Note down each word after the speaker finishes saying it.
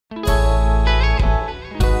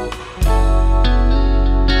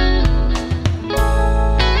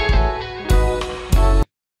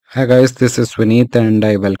Hi guys, this is Vineet and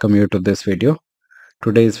I welcome you to this video.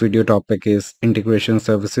 Today's video topic is Integration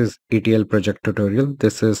Services ETL project tutorial.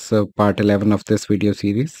 This is part 11 of this video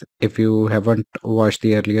series. If you haven't watched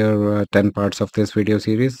the earlier 10 parts of this video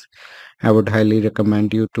series, I would highly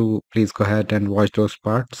recommend you to please go ahead and watch those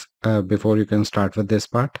parts before you can start with this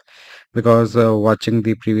part, because watching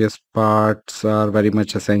the previous parts are very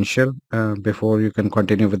much essential before you can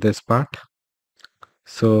continue with this part.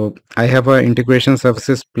 So I have a integration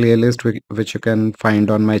services playlist which you can find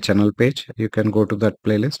on my channel page. You can go to that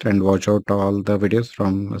playlist and watch out all the videos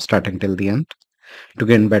from starting till the end to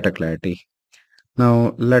gain better clarity.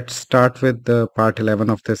 Now let's start with the part 11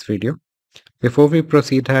 of this video. Before we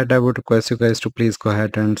proceed ahead, I would request you guys to please go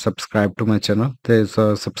ahead and subscribe to my channel. There is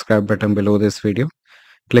a subscribe button below this video.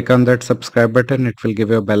 Click on that subscribe button. It will give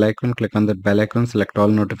you a bell icon. Click on that bell icon, select all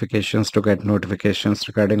notifications to get notifications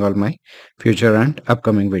regarding all my future and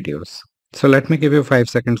upcoming videos. So let me give you 5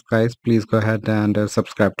 seconds, guys. Please go ahead and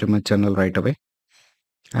subscribe to my channel right away.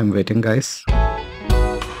 I'm waiting, guys.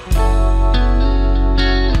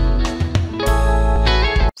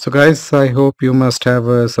 So guys, I hope you must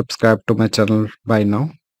have subscribed to my channel by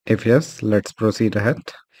now. If yes, let's proceed ahead.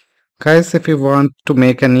 Guys, if you want to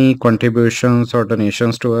make any contributions or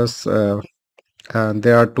donations to us,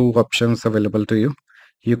 there are two options available to you.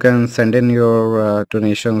 You can send in your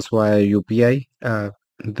donations via UPI. The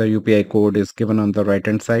UPI code is given on the right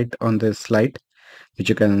hand side on this slide, which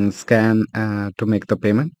you can scan to make the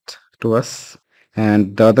payment to us.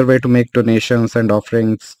 And the other way to make donations and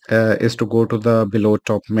offerings is to go to the below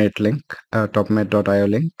TopMate link, topmate.io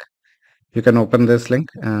link. You can open this link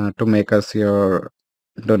to make us your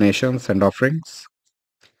donations and offerings.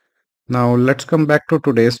 Now let's come back to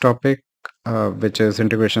today's topic, which is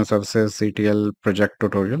Integration Services ETL project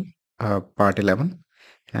tutorial, part 11.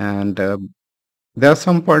 And there are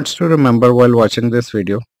some points to remember while watching this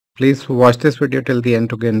video. Please watch this video till the end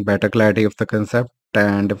to gain better clarity of the concept,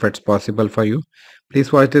 and if it's possible for you,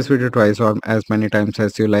 please watch this video twice or as many times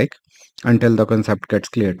as you like until the concept gets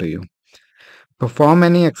clear to you. Perform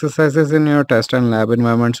any exercises in your test and lab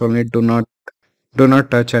environments only. Do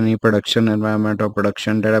not touch any production environment or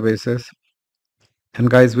production databases. And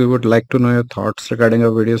guys, we would like to know your thoughts regarding our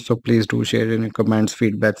videos, so please do share any comments,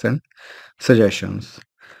 feedbacks and suggestions.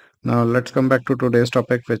 Now let's come back to today's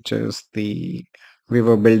topic, which is we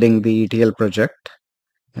were building the ETL project,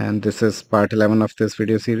 and this is part 11 of this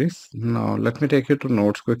video series. Now let me take you to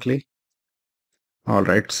notes quickly.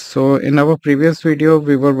 Alright, so in our previous video,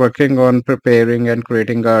 we were working on preparing and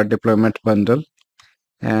creating a deployment bundle,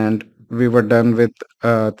 and we were done with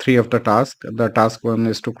 3 of the tasks. The task 1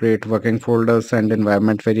 is to create working folders and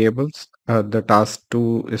environment variables. The task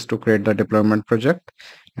 2 is to create the deployment project,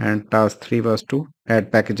 and task 3 was to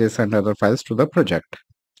add packages and other files to the project.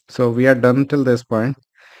 So we are done till this point,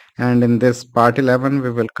 and in this part 11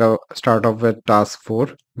 we will start off with task 4,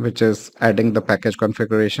 which is adding the package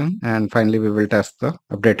configuration, and finally we will test the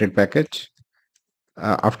updated package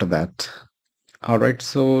after that. All right,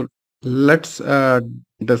 so let's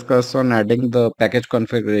discuss on adding the package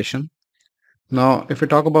configuration. Now, if we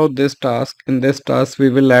talk about this task, in this task, we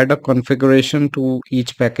will add a configuration to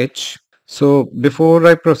each package. So before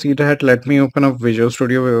I proceed ahead, let me open up Visual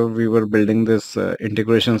Studio where we were building this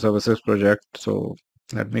integration services project. So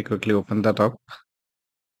let me quickly open that up.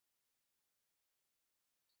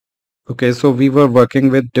 Okay, so we were working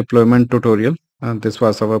with deployment tutorial, and this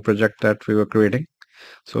was our project that we were creating.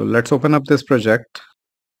 So let's open up this project.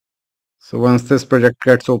 So once this project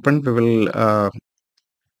gets opened, we will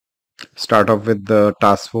start off with the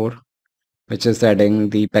task 4, which is adding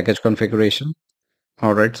the package configuration.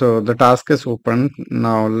 All right, so the task is open.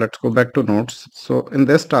 Now let's go back to notes. So in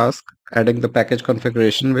this task, adding the package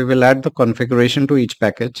configuration, we will add the configuration to each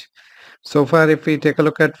package. So far, if we take a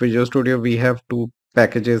look at Visual Studio, we have 2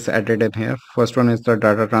 packages added in here. First one is the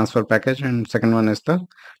data transfer package, and second one is the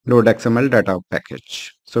load XML data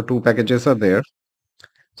package. So 2 packages are there.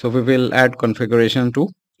 So we will add configuration to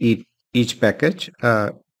each package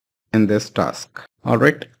in this task. All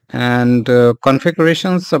right, and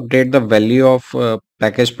configurations update the value of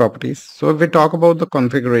package properties. So if we talk about the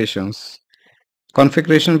configurations,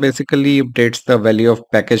 configuration basically updates the value of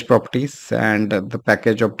package properties and the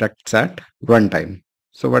package objects at runtime.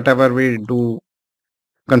 So whatever we do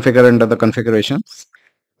configure under the configurations,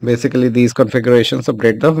 basically these configurations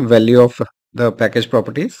update the value of the package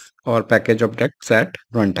properties or package objects at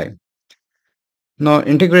runtime. Now,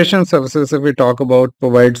 integration services, if we talk about,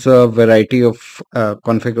 provides a variety of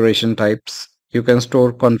configuration types. You can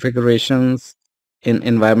store configurations in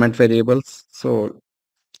environment variables. So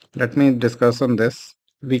let me discuss on this.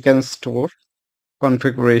 We can store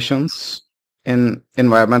configurations in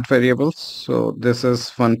environment variables. So this is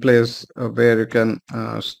one place where you can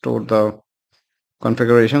store the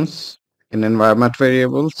configurations in environment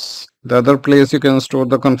variables. The other place you can store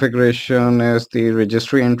the configuration is the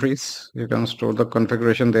registry entries. You can store the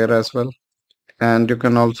configuration there as well. And you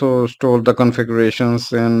can also store the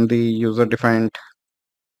configurations in the user defined.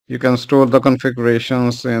 You can store the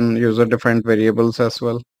configurations in user defined variables as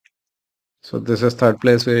well. So this is third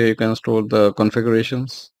place where you can store the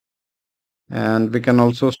configurations. And we can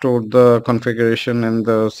also store the configuration in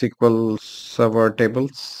the SQL Server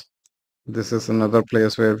tables. This is another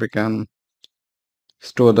place where we can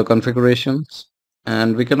store the configurations.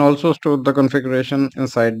 And we can also store the configuration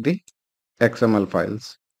inside the XML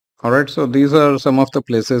files. Alright, so these are some of the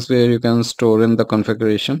places where you can store in the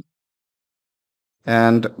configuration.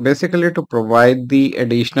 And basically, to provide the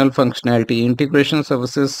additional functionality, integration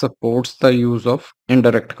services supports the use of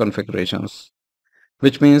indirect configurations,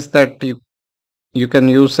 which means that you can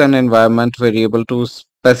use an environment variable to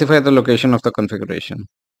specify the location of the configuration.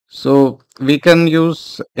 So we can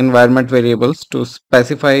use environment variables to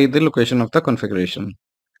specify the location of the configuration,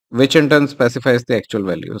 which in turn specifies the actual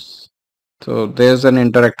values. So there's an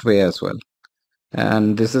indirect way as well.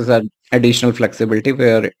 And this is an additional flexibility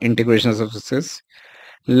where integration services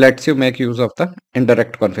lets you make use of the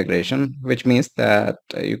indirect configuration, which means that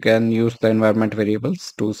you can use the environment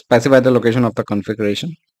variables to specify the location of the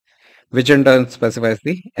configuration, which in turn specifies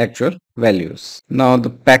the actual values. Now, the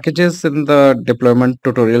packages in the deployment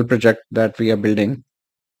tutorial project that we are building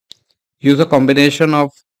use a combination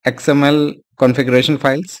of XML configuration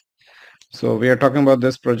files. So we are talking about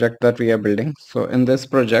this project that we are building. So in this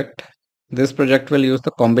project will use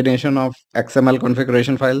the combination of XML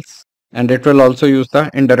configuration files, and it will also use the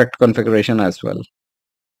indirect configuration as well,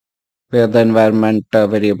 where the environment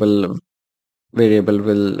variable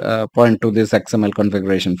will point to this XML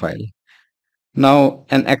configuration file. Now,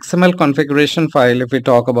 an XML configuration file, if we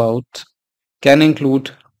talk about, can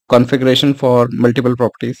include configuration for multiple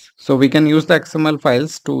properties. So we can use the XML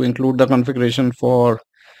files to include the configuration for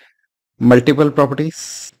multiple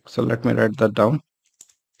properties. So let me write that down.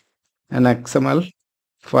 An XML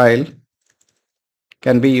file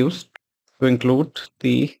can be used to include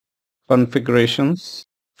the configurations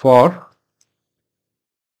for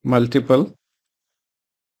multiple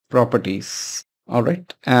properties. All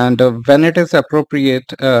right. And when it is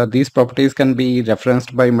appropriate, these properties can be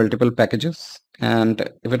referenced by multiple packages. And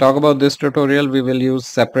if we talk about this tutorial, we will use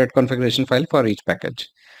separate configuration file for each package.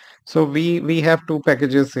 So we have two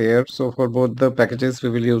packages here. So for both the packages, we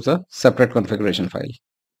will use a separate configuration file.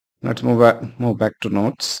 Let's move back to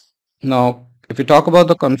notes. Now, if we talk about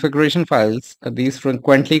the configuration files, these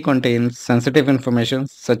frequently contain sensitive information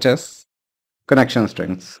such as connection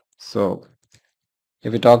strings. So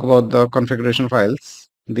if we talk about the configuration files,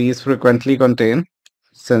 these frequently contain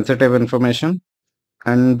sensitive information,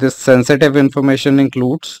 and this sensitive information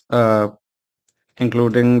includes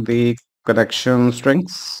including the connection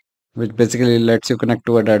strings, which basically lets you connect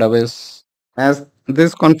to a database. As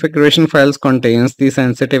this configuration files contains the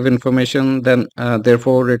sensitive information, then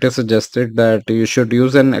therefore it is suggested that you should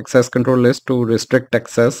use an access control list to restrict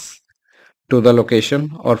access to the location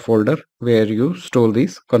or folder where you store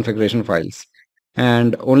these configuration files,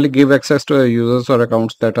 and only give access to users or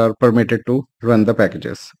accounts that are permitted to run the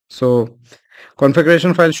packages. So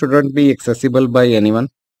configuration files shouldn't be accessible by anyone.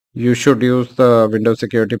 You should use the Windows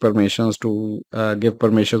security permissions to give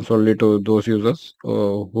permissions only to those users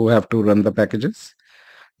who have to run the packages.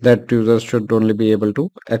 That users should only be able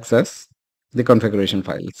to access the configuration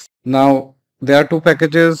files. Now, there are two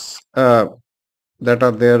packages that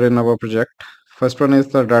are there in our project. First one is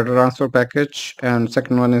the data transfer package, and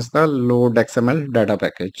second one is the load XML data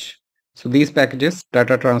package. So these packages,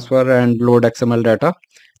 data transfer and load XML data,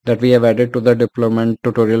 that we have added to the deployment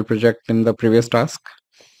tutorial project in the previous task,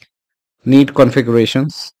 need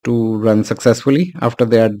configurations to run successfully after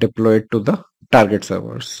they are deployed to the target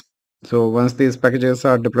servers. So once these packages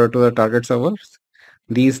are deployed to the target servers,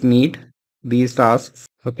 these tasks.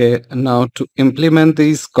 Okay, now to implement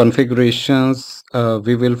these configurations,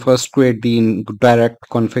 we will first create the direct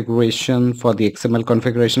configuration for the XML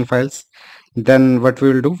configuration files. Then what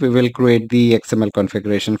we will do, we will create the XML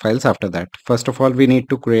configuration files after that. First of all, we need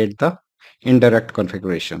to create the indirect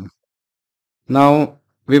configuration. Now,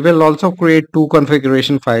 we will also create two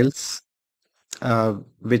configuration files,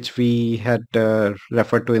 which we had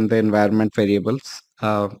referred to in the environment variables.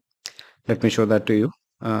 Let me show that to you.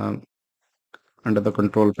 Under the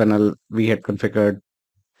control panel, we had configured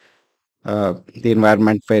the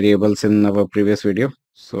environment variables in our previous video.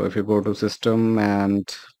 So if you go to system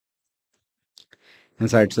and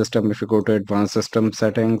Inside system, if you go to advanced system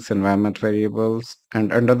settings, environment variables,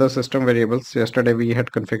 and under the system variables, yesterday we had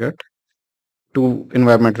configured two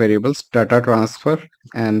environment variables, data transfer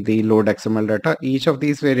and the load XML data. Each of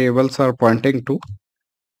these variables are pointing to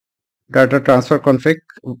data transfer config.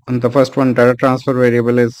 And the first one, data transfer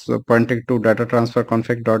variable, is pointing to data transfer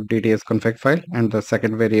config.dts config file, and the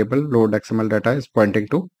second variable, load XML data, is pointing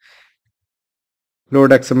to load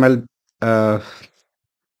XML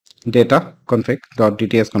data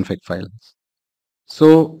config.dts config file.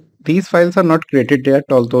 So these files are not created yet,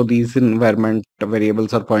 although these environment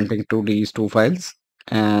variables are pointing to these two files.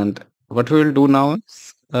 And what we will do now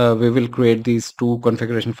is we will create these two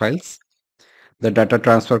configuration files, the data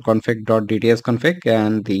transfer config.dts config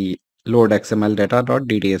and the load xml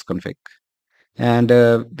data.dts config. And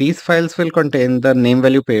these files will contain the name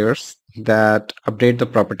value pairs that update the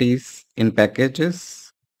properties in packages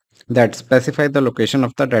that specify the location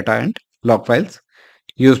of the data and log files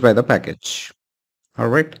used by the package. All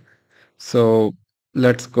right. So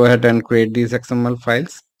let's go ahead and create these XML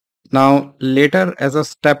files. Now, later, as a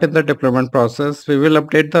step in the deployment process, we will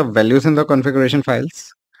update the values in the configuration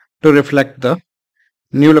files to reflect the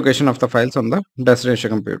new location of the files on the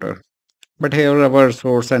destination computer. But here our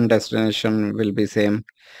source and destination will be same.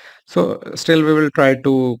 So still we will try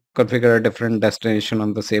to configure a different destination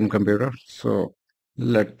on the same computer. So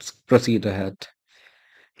let's proceed ahead.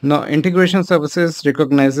 Now, integration services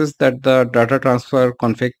recognizes that the data transfer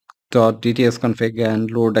config.dts config and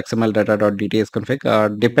load xml data.dts config are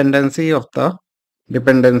dependency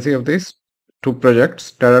of these two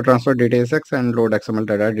projects, data transfer dtsx and load xml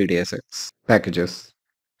data dtsx packages.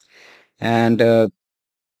 And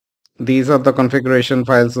these are the configuration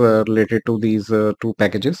files related to these two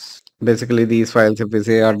packages. Basically, these files, if we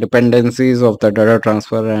say, are dependencies of the data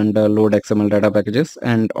transfer and load XML data packages,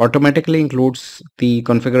 and automatically includes the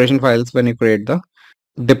configuration files when you create the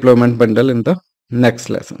deployment bundle in the next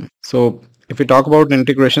lesson. So if we talk about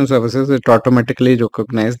integration services, it automatically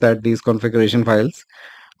recognizes that these configuration files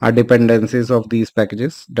are dependencies of these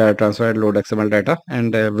packages, data transfer and load XML data,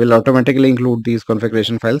 and will automatically include these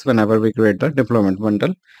configuration files whenever we create the deployment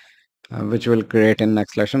bundle, which we'll create in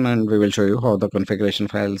next lesson, and we will show you how the configuration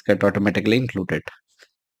files get automatically included.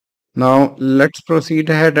 Now let's proceed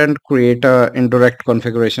ahead and create a indirect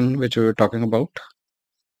configuration, which we were talking about.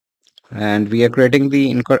 And we are creating the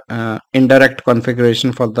indirect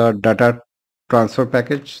configuration for the data transfer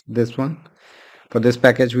package, this one. For this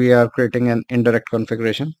package, we are creating an indirect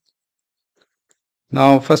configuration.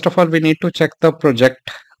 Now, first of all, we need to check the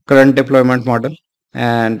project current deployment model,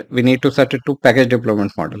 and we need to set it to package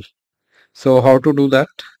deployment model. So how to do that?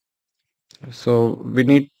 So we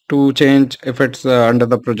need to change, if it's under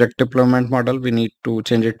the project deployment model, we need to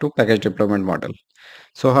change it to package deployment model.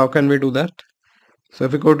 So how can we do that? So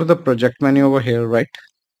if we go to the project menu over here, right,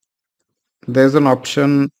 there's an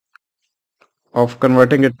option of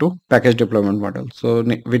converting it to package deployment model. So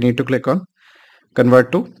we need to click on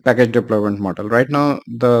convert to package deployment model. Right now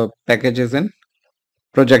the package is in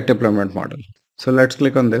project deployment model. So let's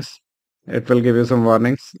click on this. It will give you some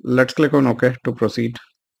warnings. Let's click on OK to proceed.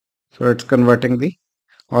 So it's converting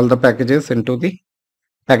all the packages into the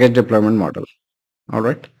package deployment model. All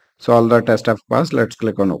right. So all the tests have passed. Let's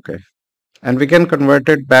click on OK. And we can convert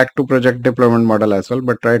it back to project deployment model as well.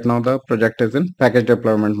 But right now the project is in package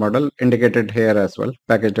deployment model, indicated here as well,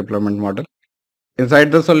 package deployment model.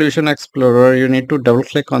 Inside the solution explorer, you need to double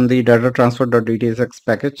click on the data transfer.dtsx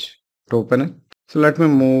package to open it. So let me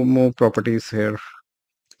move properties here.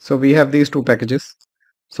 So we have these two packages.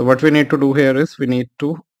 So what we need to do here is we need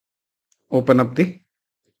to open up the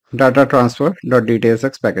data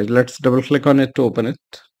transfer.dtsx package. Let's double click on it to open it.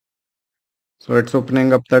 So it's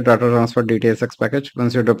opening up the data transfer dtsx package.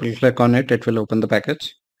 Once you double click on it, it will open the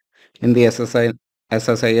package in the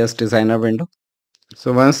SSIS designer window.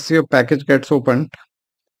 So once your package gets opened,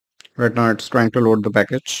 right now it's trying to load the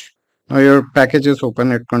package. Now your package is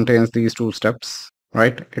open. It contains these two steps,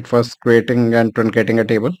 right? It first creating and truncating a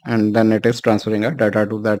table, and then it is transferring a data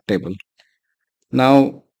to that table.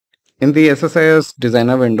 Now in the SSIS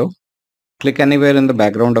designer window, click anywhere in the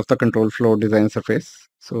background of the control flow design surface.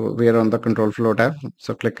 So we are on the control flow tab.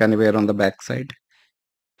 So click anywhere on the back side.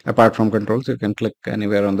 Apart from controls, you can click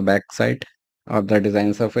anywhere on the back side of the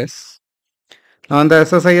design surface. Now on the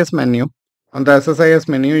SSIS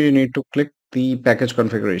menu, you need to click the package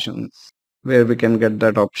configurations, where we can get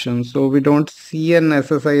that option. So we don't see an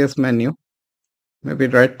SSIS menu. Maybe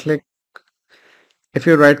right click. If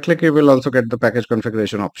you right click, you will also get the package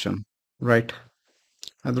configuration option, right?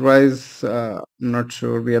 Otherwise, I'm not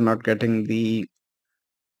sure, we are not getting the,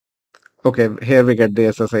 okay, here we get the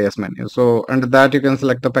SSIS menu. So under that, you can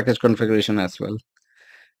select the package configuration as well.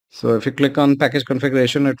 So if you click on package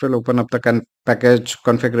configuration, it will open up the package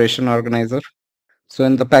configuration organizer. So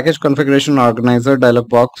in the package configuration organizer dialog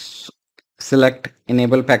box, select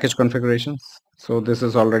enable package configurations. So this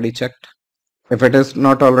is already checked. If it is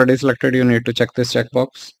not already selected, you need to check this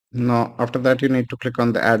checkbox. Now after that, you need to click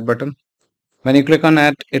on the add button. When you click on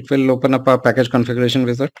add, it will open up a package configuration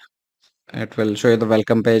wizard. It will show you the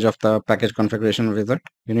welcome page of the package configuration wizard.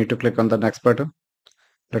 You need to click on the next button.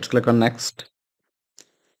 Let's click on next.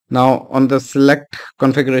 Now on the select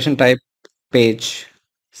configuration type page,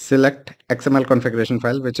 select XML configuration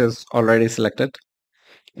file, which is already selected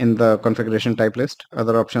in the configuration type list.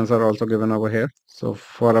 Other options are also given over here. So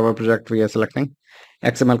for our project, we are selecting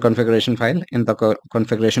XML configuration file in the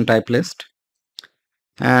configuration type list,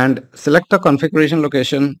 and select the configuration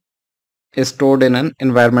location is stored in an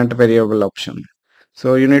environment variable option.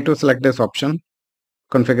 So you need to select this option.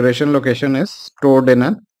 Configuration location is stored in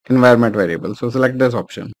an environment variable. So select this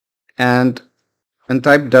option and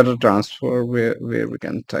type data transfer where we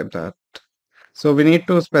can type that. So we need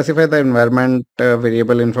to specify the environment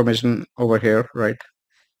variable information over here, right?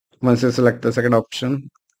 Once you select the second option,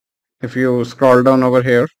 if you scroll down over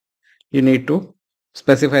here, you need to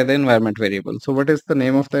specify the environment variable. So what is the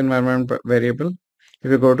name of the environment variable? If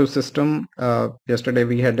you go to system, yesterday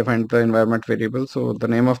we had defined the environment variable. So the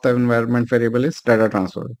name of the environment variable is data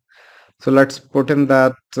transfer. So let's put in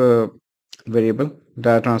that variable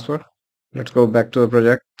data transfer. Let's go back to the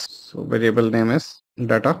project. So variable name is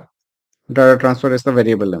data. Data transfer is the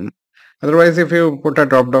variable name. Otherwise, if you put a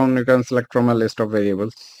drop down, you can select from a list of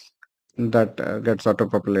variables that gets auto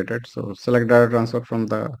populated. So select data transfer from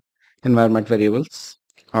the environment variables.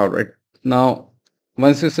 All right. Now,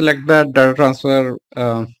 once you select the data transfer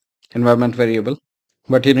environment variable,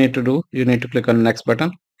 what you need to do, you need to click on next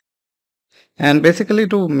button. And basically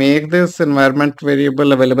to make this environment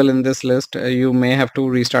variable available in this list, you may have to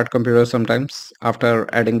restart computer sometimes after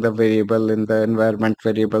adding the variable in the environment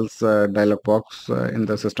variables dialog box in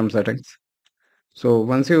the system settings. So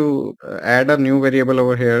once you add a new variable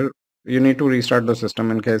over here, you need to restart the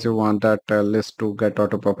system in case you want that list to get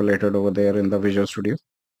auto-populated over there in the Visual Studio.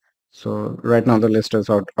 So right now the list is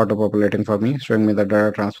auto-populating for me, showing me the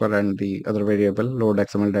data transfer and the other variable, load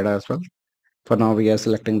XML data as well. For now, we are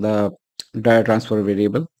selecting the data transfer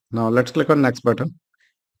variable. Now let's click on next button.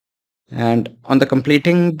 And on the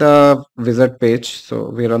completing the wizard page, so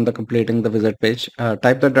we're on the completing the wizard page,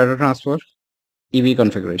 type the data transfer EV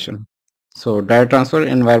configuration. So data transfer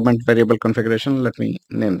environment variable configuration, let me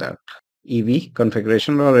name that. EV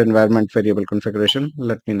configuration or environment variable configuration,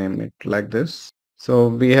 let me name it like this. So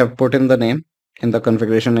we have put in the name in the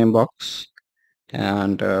configuration name box,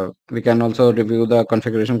 and we can also review the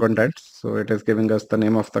configuration contents. So it is giving us the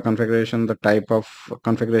name of the configuration, the type of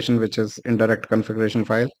configuration, which is indirect configuration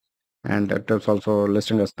file, and it is also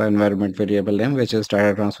listing us the environment variable name, which is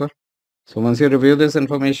data transfer. So once you review this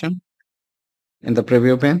information in the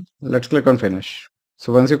preview pane, let's click on finish.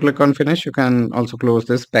 So once you click on finish, you can also close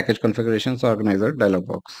this package configurations organizer dialog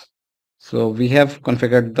box. So we have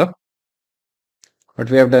configured what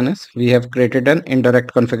we have done is we have created an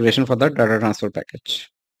indirect configuration for the data transfer package.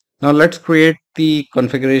 Now let's create the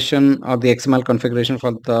configuration or the XML configuration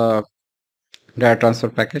for the data transfer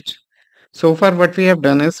package. So far what we have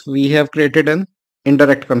done is we have created an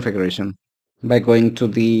indirect configuration by going to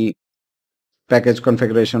the package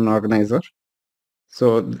configuration organizer.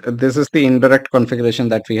 So this is the indirect configuration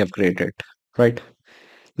that we have created, right?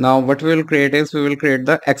 Now what we will create is we will create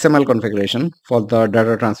the XML configuration for the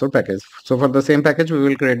data transfer package. So for the same package, we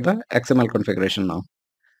will create the XML configuration now.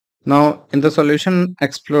 Now in the solution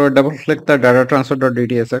explorer, double click the data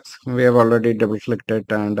transfer.dtsx. We have already double clicked it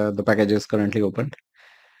and the package is currently opened.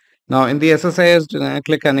 Now in the SSIS,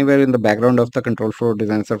 click anywhere in the background of the control flow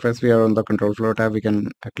design surface. We are on the control flow tab. We can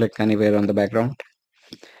click anywhere on the background.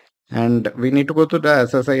 And we need to go to the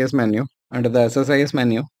SSIS menu. Under the SSIS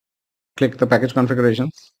menu, click the package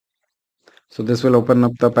configurations. So this will open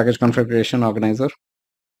up the package configuration organizer.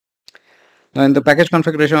 Now in the package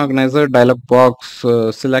configuration organizer dialog box,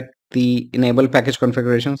 select the enable package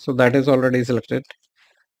configuration. So that is already selected.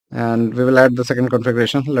 And we will add the second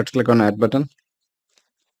configuration. Let's click on add button.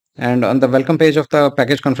 And on the welcome page of the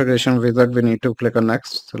package configuration wizard, we need to click on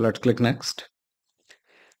next. So let's click next.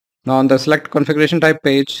 Now on the select configuration type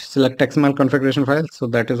page, select XML configuration file. So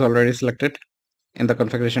that is already selected in the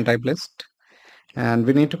configuration type list. And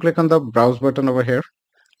we need to click on the browse button over here.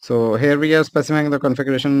 So here we are specifying the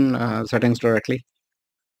configuration settings directly,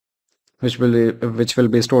 which will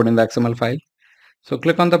be stored in the XML file. So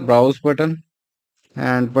click on the browse button,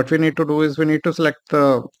 and what we need to do is we need to select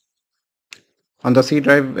the on the C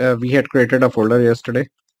drive we had created a folder yesterday.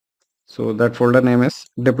 So that folder name is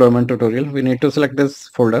deployment tutorial. We need to select this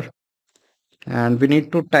folder and we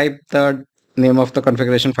need to type the name of the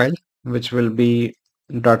configuration file, which will be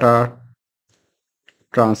data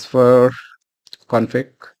transfer config,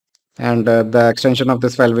 and the extension of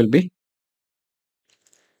this file will be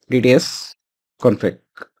DTS config.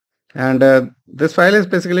 And this file is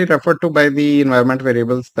basically referred to by the environment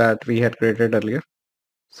variables that we had created earlier.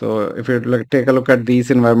 So if you take a look at these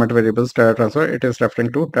environment variables data transfer, it is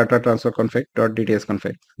referring to data transfer config.dts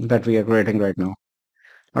config that we are creating right now.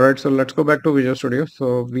 All right, so let's go back to Visual Studio.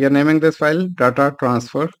 So we are naming this file data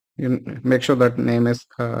transfer. You make sure that name is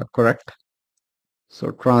correct.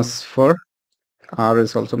 So transfer R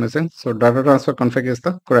is also missing. So data transfer config is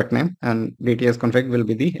the correct name and DTS config will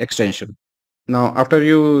be the extension. Now, after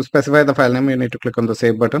you specify the file name, you need to click on the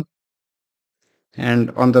save button.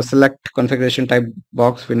 And on the select configuration type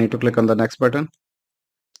box, we need to click on the next button.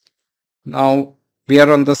 Now we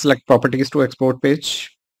are on the select properties to export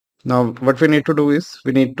page. Now what we need to do is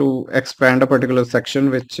we need to expand a particular section,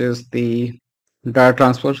 which is the data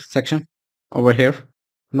transfer section over here.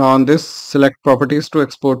 Now on this select properties to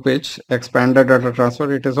export page, expand the data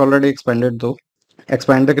transfer. It is already expanded though.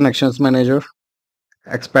 Expand the connections manager,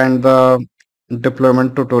 expand the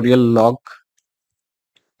deployment tutorial log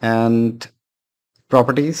and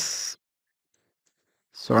properties.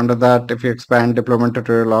 So under that, if you expand deployment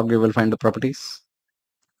tutorial log, you will find the properties.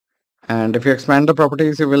 And if you expand the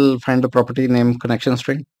properties, you will find the property name connection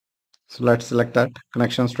string. So let's select that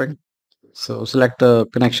connection string. So select the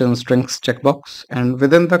connection strings checkbox, and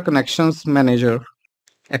within the connections manager,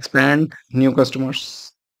 expand new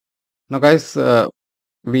customers. Now guys,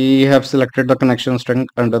 we have selected the connection string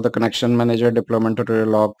under the connection manager, deployment tutorial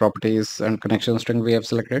log, properties, and connection string we have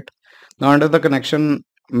selected. Now under the connection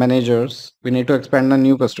managers, we need to expand the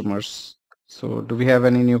new customers. So do we have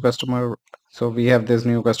any new customer? So we have this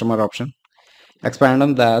new customer option. Expand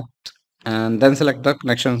on that and then select the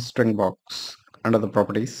connection string box under the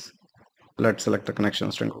properties. Let's select the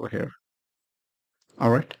connection string over here.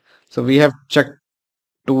 All right. So we have checked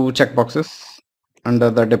two checkboxes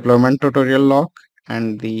under the deployment tutorial log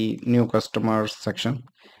and the new customers section.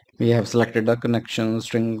 We have selected the connection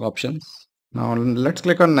string options. Now let's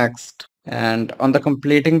click on next. And on the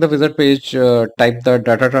completing the wizard page, type the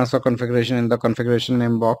data transfer configuration in the configuration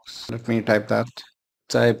name box. Let me type that.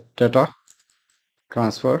 Type data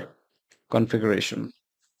transfer configuration.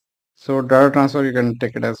 So data transfer, you can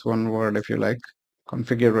take it as one word if you like.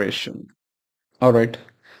 Configuration. All right.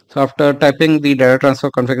 So after typing the data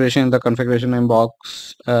transfer configuration in the configuration name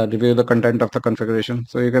box, review the content of the configuration.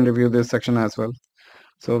 So you can review this section as well.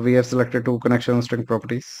 So we have selected two connection string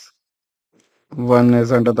properties. One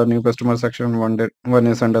is under the new customer section, one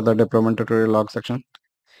is under the deployment tutorial log section.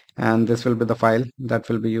 And this will be the file that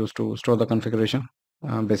will be used to store the configuration.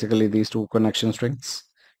 Basically these two connection strings.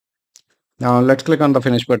 Now let's click on the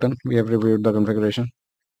finish button. We have reviewed the configuration.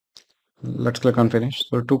 Let's click on finish.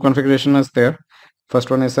 So two configuration is there. First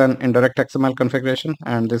one is an indirect XML configuration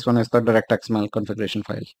and this one is the direct XML configuration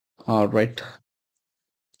file. All right.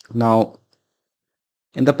 Now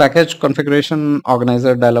in the package configuration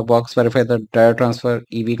organizer dialog box, verify the data transfer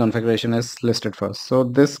EV configuration is listed first. So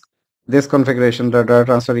this configuration, the data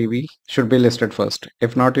transfer EV, should be listed first.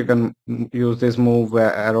 If not, you can use this move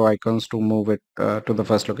arrow icons to move it to the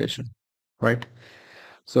first location, right?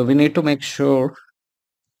 So we need to make sure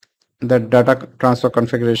the data transfer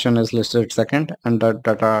configuration is listed second and the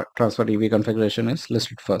data transfer EV configuration is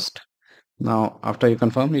listed first. Now, after you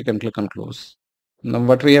confirm, you can click on close. Now,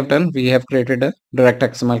 what we have done, we have created a direct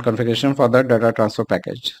XML configuration for the data transfer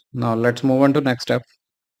package. Now, let's move on to next step.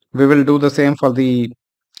 We will do the same for the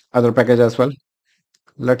other package as well.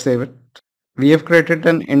 Let's save it. We have created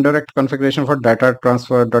an indirect configuration for data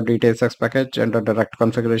transfer.dtsx package and a direct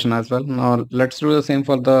configuration as well. Now, let's do the same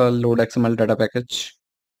for the load XML data package.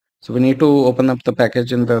 So we need to open up the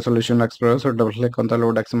package in the Solution Explorer. So double click on the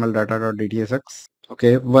load XML data.dtsx.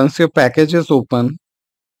 Okay, once your package is open,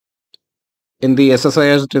 in the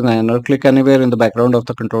SSIS designer, click anywhere in the background of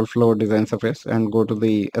the control flow design surface and go to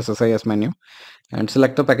the SSIS menu and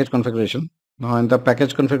select the package configuration. Now in the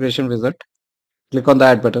package configuration wizard, click on the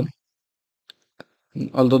add button.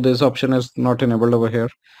 Although this option is not enabled over here,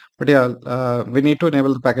 but yeah, we need to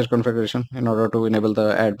enable the package configuration in order to enable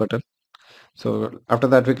the add button. So after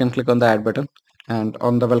that, we can click on the add button, and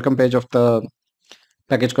on the welcome page of the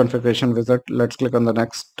package configuration wizard, let's click on the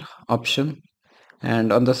next option.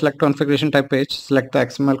 And on the select configuration type page, select the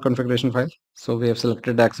XML configuration file. So we have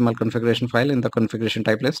selected the XML configuration file in the configuration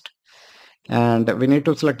type list. And we need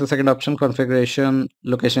to select the second option, configuration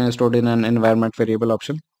location is stored in an environment variable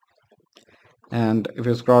option. And if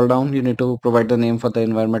you scroll down, you need to provide the name for the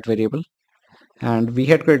environment variable. And we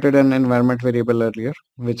had created an environment variable earlier,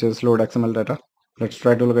 which is load XML data. Let's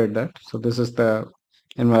try to look at that. So this is the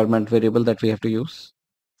environment variable that we have to use.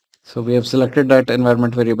 So we have selected that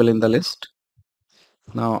environment variable in the list.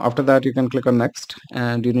 Now after that, you can click on next,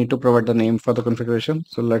 and you need to provide the name for the configuration.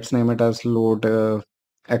 So let's name it as load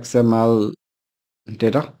XML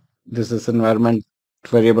data. This is environment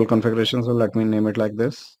variable configuration. So let me name it like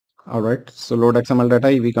this. All right. So load XML data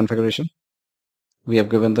EV configuration. We have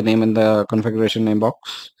given the name in the configuration name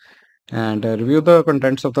box, and review the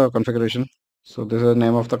contents of the configuration. So this is the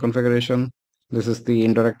name of the configuration. This is the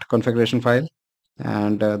indirect configuration file,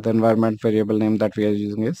 and the environment variable name that we are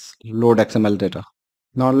using is load XML data.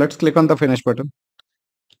 Now let's click on the finish button,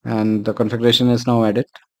 and the configuration is now added.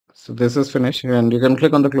 So this is finished, and you can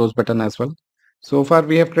click on the close button as well. So far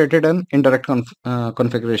we have created an indirect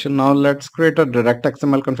configuration. Now let's create a direct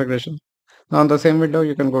XML configuration. Now in the same window,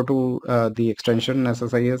 you can go to the extension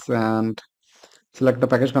SSIS and select the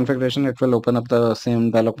package configuration. It will open up the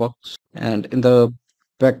same dialog box, and in the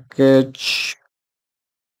package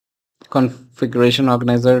configuration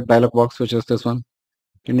organizer dialog box, which is this one,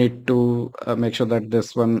 you need to make sure that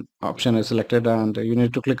this one option is selected, and you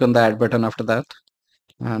need to click on the add button after that,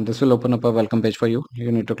 and this will open up a welcome page for you.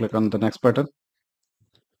 You need to click on the next button,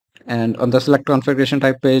 and on the select configuration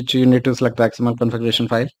type page, you need to select the XML configuration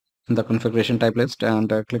file in the configuration type list,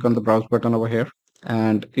 and click on the browse button over here,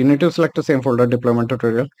 and you need to select the same folder, deployment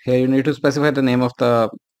tutorial. Here you need to specify the name of the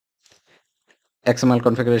XML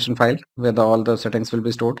configuration file where all the settings will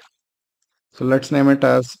be stored. So let's name it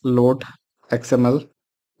as load XML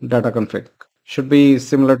data config. Should be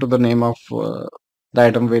similar to the name of the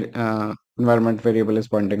item environment variable is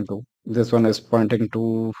pointing to. This one is pointing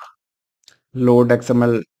to load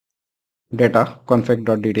XML data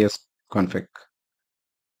config.dts config.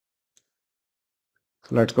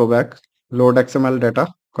 So let's go back. Load XML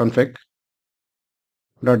data config.dts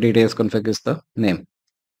config is the name.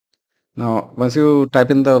 Now once you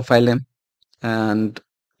type in the file name, and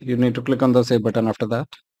you need to click on the save button after that.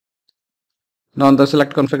 Now on the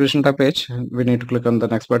select configuration type page, we need to click on the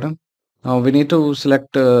next button. Now we need to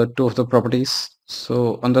select two of the properties.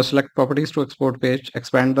 So on the select properties to export page,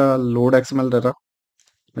 expand the load XML data,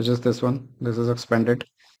 which is this one. This is expanded.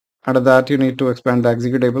 Under that, you need to expand the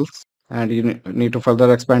executables, and you need to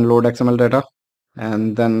further expand load XML data,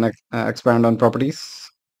 and then expand on properties.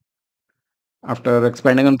 After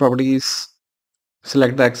expanding on properties,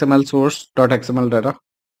 select the XML source.xml data.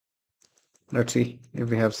 Let's see if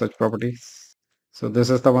we have such properties. So this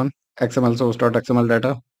is the one, XML source.xml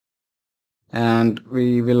data. And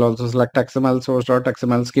we will also select XML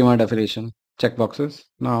source.xml schema definition checkboxes.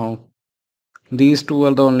 Now, these two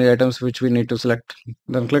are the only items which we need to select.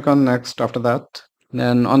 Then click on next after that.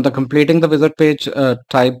 Then on the completing the wizard page,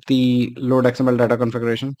 type the load XML data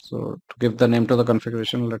configuration. So to give the name to the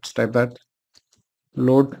configuration, let's type that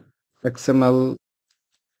load XML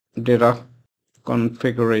data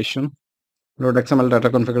configuration. Load XML data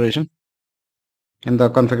configuration in the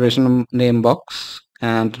configuration name box,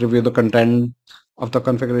 and review the content of the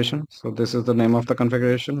configuration. So this is the name of the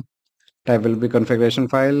configuration. Type will be configuration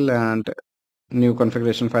file, and new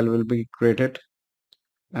configuration file will be created,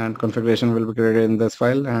 and configuration will be created in this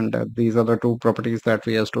file. And these are the two properties that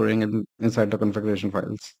we are storing inside the configuration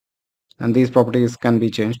files, and these properties can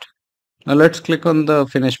be changed. Now let's click on the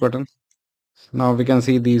finish button. Now we can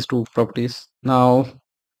see these two properties. Now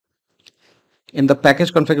in the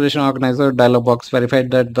package configuration organizer dialog box, verify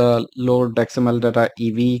that the load XML data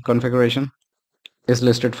EV configuration is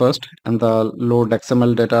listed first, and the load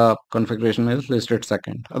XML data configuration is listed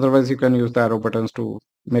second. Otherwise, you can use the arrow buttons to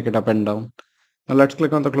make it up and down. Now let's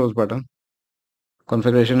click on the close button.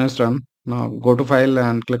 Configuration is done. Now go to file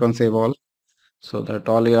and click on save all, so that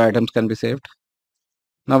all your items can be saved.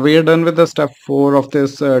 Now we are done with the step 4 of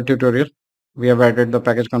this tutorial. We have added the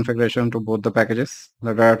package configuration to both the packages,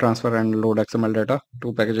 the data transfer and load XML data.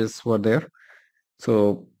 Two packages were there.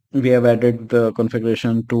 So we have added the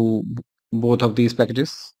configuration to both of these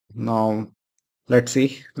packages. Now let's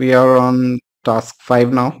see. We are on task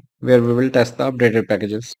 5 now, where we will test the updated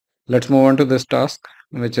packages. Let's move on to this task,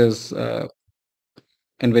 which is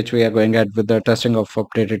in which we are going ahead with the testing of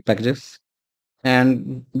updated packages.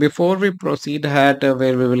 And before we proceed ahead,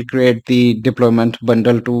 where we will create the deployment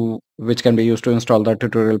bundle to which can be used to install the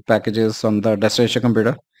tutorial packages on the destination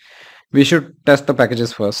computer, we should test the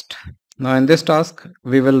packages first. Now in this task,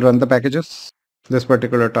 we will run the packages. This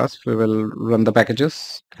particular task, we will run the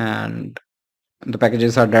packages, and the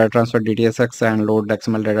packages are data transfer DTSX and load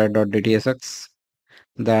XML data.dtsx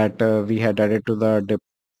that we had added to the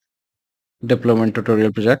deployment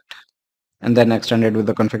tutorial project. and then extended with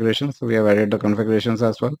the configurations. So we have added the configurations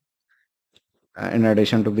as well. In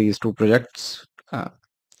addition to these two projects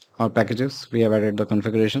or packages, we have added the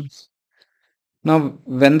configurations. Now,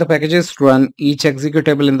 when the packages run, each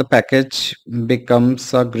executable in the package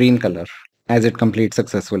becomes a green color as it completes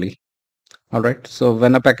successfully. All right. So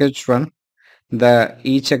when a package run,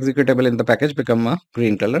 each executable in the package become a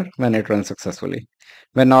green color when it runs successfully.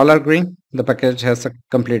 When all are green, the package has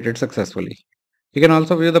completed successfully. You can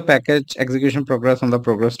also view the package execution progress on the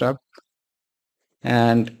progress tab.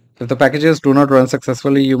 And if the packages do not run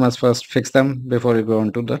successfully, you must first fix them before you go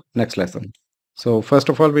on to the next lesson. So first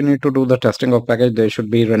of all, we need to do the testing of package. They should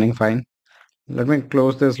be running fine. Let me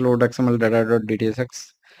close this load XML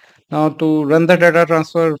data.dtsx. Now to run the data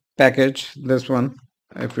transfer package, this one,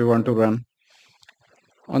 if we want to run,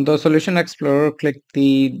 on the Solution Explorer, click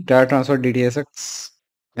the data transfer DTSX,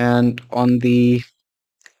 and on the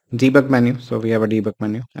debug menu, so we have a debug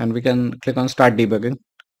menu, and we can click on start debugging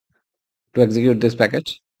to execute this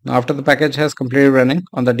package. Now after the package has completed running,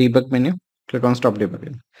 on the debug menu, click on stop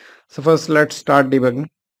debugging. So first let's start debugging.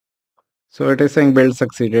 So it is saying build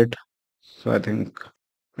succeeded. So I think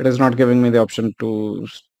it is not giving me the option to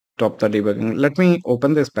stop the debugging. Let me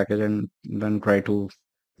open this package and then try to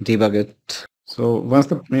debug it. So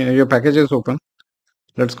once your package is open,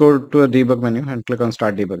 let's go to the debug menu and click on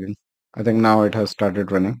start debugging. I think now it has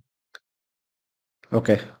started running.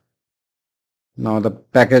 Okay. Now the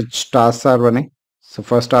package tasks are running. So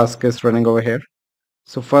first task is running over here.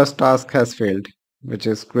 So first task has failed, which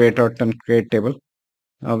is create out and create table.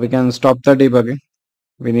 Now we can stop the debugging.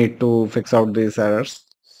 We need to fix out these errors.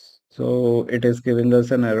 So it is giving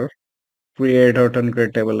us an error, create out and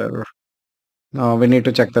create table error. Now we need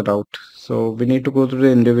to check that out. So we need to go to the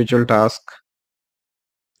individual task.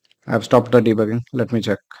 I've stopped the debugging. Let me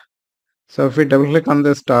check. So if we double click on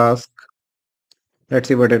this task, let's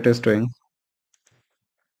see what it is doing.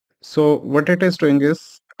 So what it is doing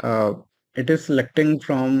is it is selecting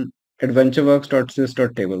from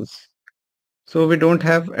adventureworks.sys.tables. So we don't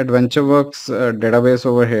have AdventureWorks database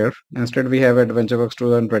over here. Instead, we have AdventureWorks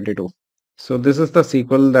 2022. So this is the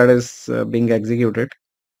SQL that is being executed,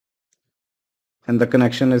 and the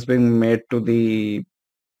connection is being made to the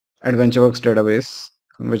AdventureWorks database,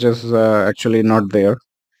 which is actually not there.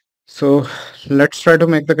 So let's try to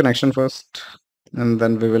make the connection first, and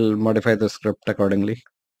then we will modify the script accordingly.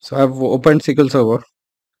 So I've opened SQL Server.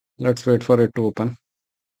 Let's wait for it to open.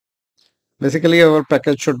 Basically, our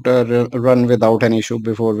package should run without any issue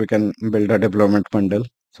before we can build a deployment bundle.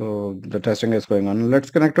 So the testing is going on. Let's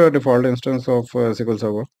connect to a default instance of SQL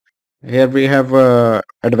Server. Here we have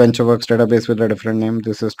AdventureWorks database with a different name.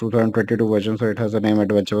 This is 2022 version, so it has a name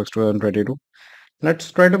AdventureWorks 2022.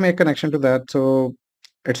 Let's try to make connection to that. So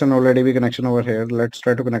it's an OLEDB connection over here. Let's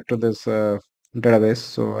try to connect to this database.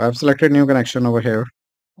 So I've selected new connection over here.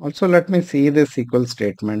 Also, let me see the SQL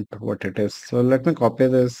statement, what it is. So let me copy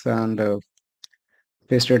this and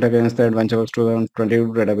paste it against the AdventureWorks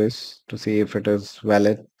 2022 database to see if it is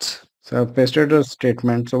valid. So I've pasted a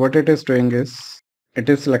statement. So what it is doing is it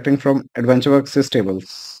is selecting from AdventureWorks sys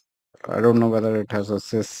tables. I don't know whether it has a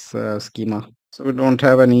sys schema. So we don't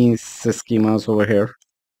have any sys schemas over here.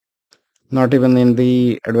 Not even in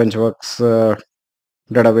the AdventureWorks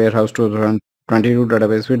data warehouse 2022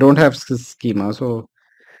 database. We don't have sys schema. So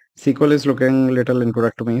SQL is looking a little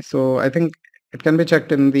incorrect to me. So I think it can be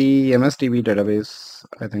checked in the MSDB database.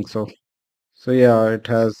 I think so. So yeah, it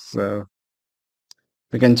has,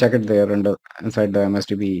 we can check it there inside the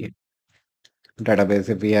MSDB database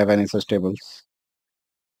if we have any such tables.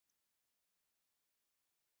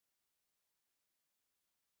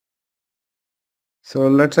 So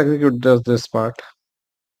let's execute just this part.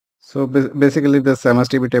 So basically this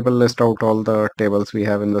MSDB table lists out all the tables we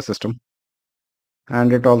have in the system.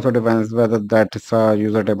 And it also depends whether that is a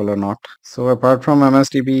user table or not. So apart from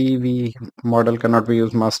MSDB, model cannot be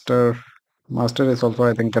used. Master is also,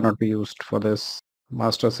 I think, cannot be used for this.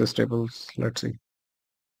 Master sys tables. Let's see.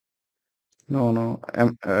 No,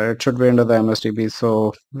 it should be under the MSDB.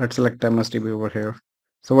 So let's select MSDB over here.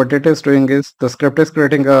 So what it is doing is the script is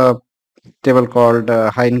creating a table called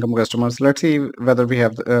high income customers. Let's see whether we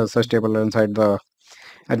have such table inside the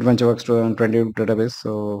AdventureWorks 2020 database.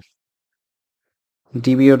 So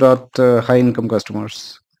DBO dot high income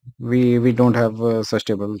customers. We don't have such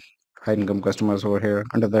table high income customers over here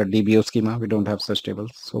under the DBO schema. We don't have such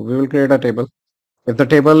tables. So we will create a table. If the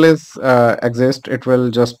table is exist, it will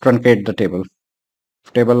just truncate the table.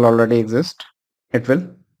 If table already exists, it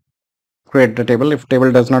will create the table. If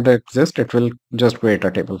table does not exist, it will just create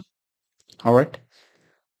a table. All right.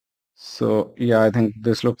 So yeah, I think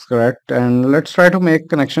this looks correct. And let's try to make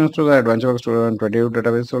connections to the AdventureWorks 2022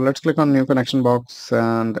 database. So let's click on new connection box,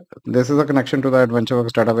 and this is a connection to the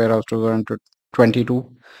AdventureWorks data warehouse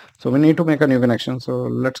 2022. So we need to make a new connection. So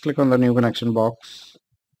let's click on the new connection box,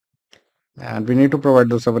 and we need to provide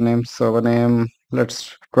the server name. Server name.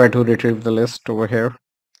 Let's try to retrieve the list over here.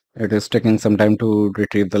 It is taking some time to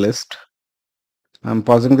retrieve the list. I'm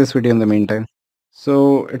pausing this video in the meantime.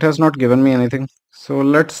 So it has not given me anything. So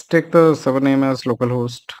let's take the server name as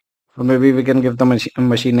localhost. Or maybe we can give the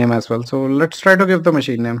machine name as well. So let's try to give the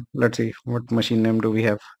machine name. Let's see what machine name do we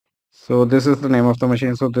have. So this is the name of the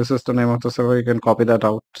machine. So this is the name of the server. You can copy that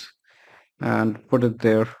out and put it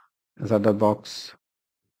there inside the box.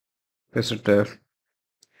 Paste it there.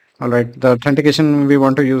 All right. The authentication we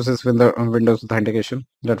want to use is Windows authentication.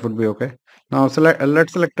 That would be okay. Now let's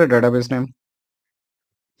select a database name.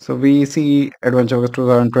 So we see AdventureWorks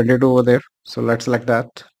 2022 over there. So let's select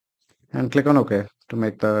that and click on OK to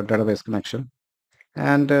make the database connection.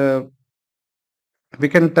 And we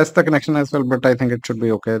can test the connection as well, but I think it should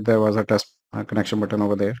be okay. There was a test connection button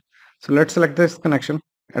over there. So let's select this connection,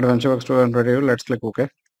 AdventureWorks 2022. Let's click OK.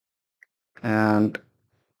 And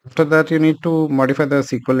after that, you need to modify the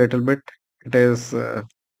SQL a little bit. It is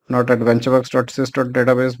not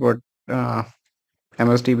adventureworks.sys.database, but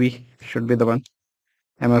msdb should be the one.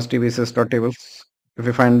 msdb sys.tables. If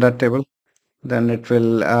you find that table, then it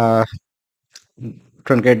will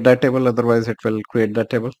truncate that table, otherwise it will create that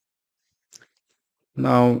table.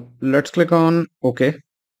 Now let's click on OK,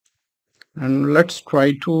 and let's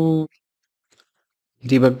try to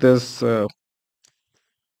debug this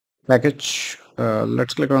package.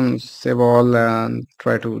 Let's click on save all and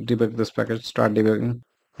try to debug this package, start debugging.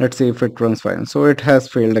 Let's see if it runs fine. So it has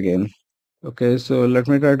failed again. Okay, so let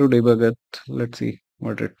me try to debug it. Let's see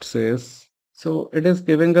what it says. So it is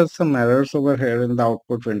giving us some errors over here in the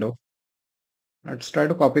output window. Let's try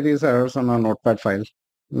to copy these errors on a notepad file.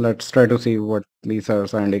 Let's try to see what these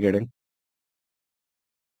errors are indicating.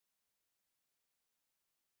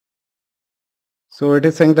 So it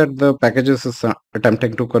is saying that the packages is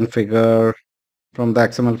attempting to configure from the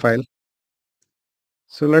XML file.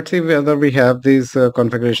 So let's see whether we have these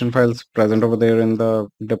configuration files present over there in the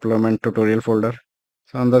deployment tutorial folder.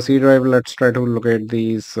 So on the C drive, let's try to locate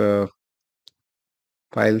these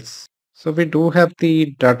files. So we do have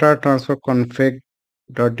the data transfer config.dts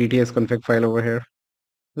config file over here.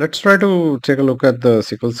 Let's try to take a look at the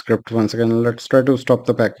SQL script once again. Let's try to stop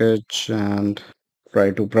the package and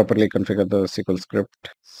try to properly configure the SQL script.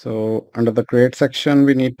 So under the create section,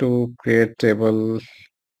 we need to create table.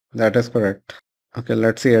 That is correct. Okay,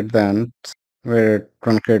 let's see at the end where it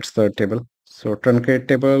truncates the table. So truncate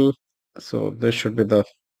table. So this should be the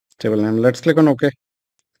table name. Let's click on OK.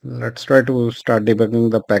 Let's try to start debugging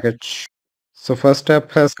the package. So first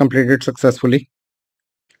step has completed successfully,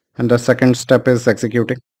 and the second step is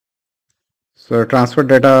executing. So transfer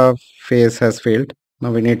data phase has failed.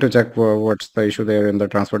 Now we need to check what's the issue there in the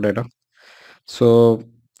transfer data. So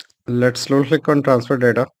let's slowly click on transfer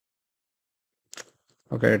data.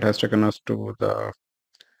 Okay, it has taken us to the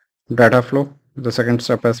data flow. The second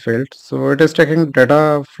step has failed. So it is taking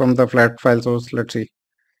data from the flat file source. Let's see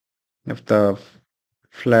if the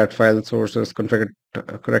flat file source is configured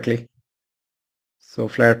correctly. So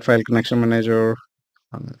flat file connection manager.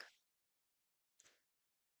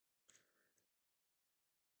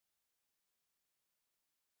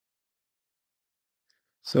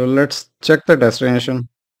 So let's check the destination.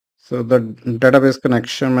 So the database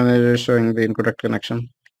connection manager is showing the incorrect connection.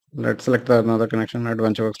 Let's select another connection,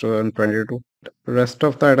 AdventureWorks 2022. Rest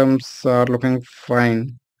of the items are looking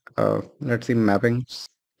fine. Let's see mappings.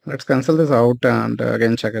 Let's cancel this out and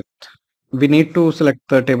again check it. We need to select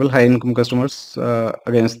the table high income customers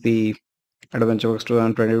against the AdventureWorks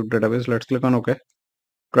 2022 database. Let's click on OK.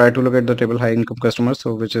 Try to look at the table high income customers,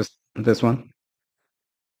 so which is this one.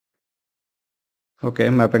 Okay,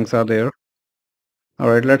 mappings are there. All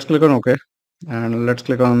right, let's click on OK, and let's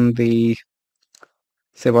click on the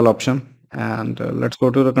save all option, and let's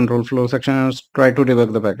go to the control flow section and try to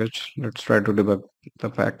debug the package. Let's try to debug the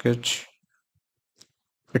package.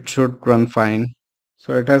 It should run fine.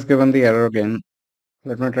 So it has given the error again.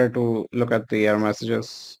 Let me try to look at the error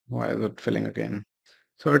messages. Why is it failing again?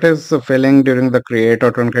 So it is failing during the create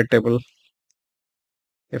or truncate table.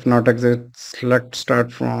 If not exists, let's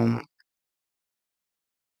start from.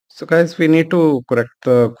 So guys, we need to correct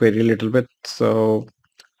the query a little bit. So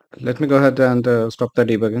let me go ahead and stop the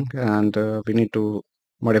debugging, and we need to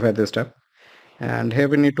modify this step. And here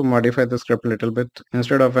we need to modify the script a little bit.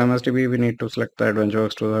 Instead of MSDB, we need to select the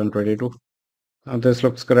AdventureWorks 2022. This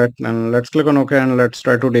looks correct, and let's click on OK and let's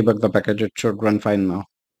try to debug the package. It should run fine now.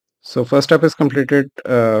 So first step is completed.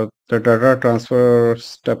 The data transfer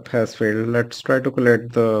step has failed. Let's try to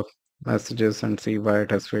collect the messages and see why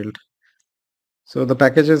it has failed. So the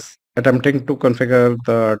package is attempting to configure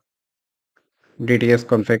the DTS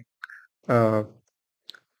config uh,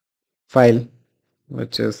 file,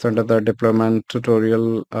 which is under the deployment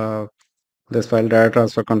tutorial, this file data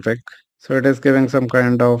transfer config. So it is giving some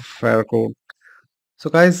kind of error code. So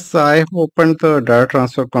guys, I have opened the data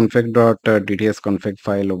transfer config.dts config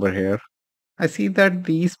file over here. I see that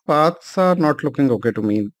these paths are not looking okay to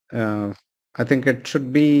me. I think it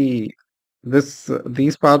should be this.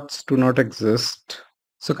 These paths do not exist.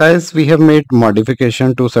 So guys, we have made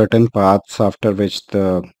modification to certain paths after which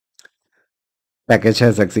the package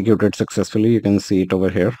has executed successfully. You can see it over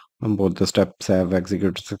here. Both the steps have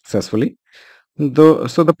executed successfully. So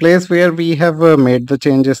the place where we have made the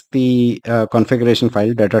change is the configuration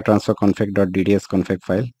file, data transfer config.dts config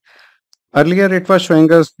file. Earlier it was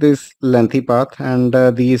showing us this lengthy path, and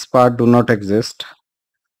these paths do not exist.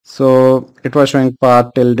 So it was showing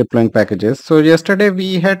path till deploying packages. So yesterday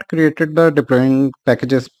we had created the deploying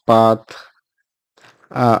packages path,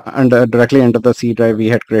 and directly into the C drive we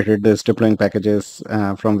had created this deploying packages,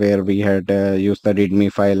 from where we had used the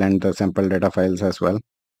readme file and the sample data files as well.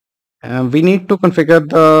 We need to configure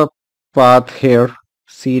the path here,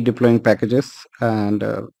 C deploying packages, and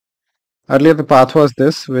earlier the path was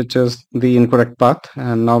this, which is the incorrect path,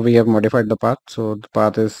 and now we have modified the path. So the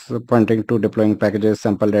path is pointing to deploying packages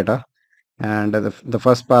sample data, and the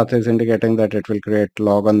first path is indicating that it will create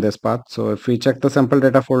log on this path. So if we check the sample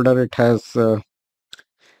data folder, it has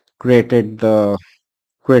created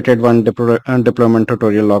one deployment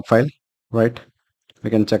tutorial log file, right? We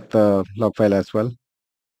can check the log file as well.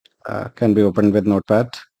 Can be opened with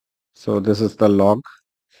notepad. So this is the log,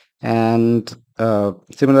 and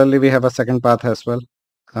similarly we have a second path as well,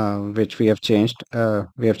 which we have changed.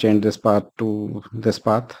 We have changed this path to this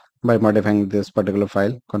path by modifying this particular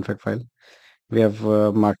file, config file. We have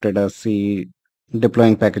marked it as C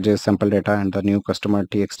deploying packages sample data and the new customer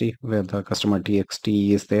txt, where the customer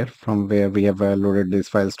txt is there, from where we have loaded these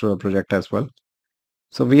files to the project as well.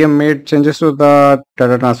 So we have made changes to the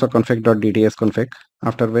data transfer config.dts config,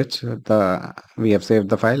 after which we have saved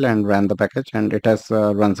the file and ran the package, and it has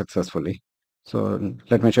run successfully. So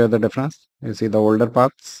let me show you the difference. You see the older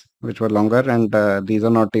paths, which were longer, and these are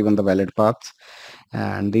not even the valid paths,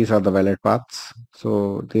 and these are the valid paths.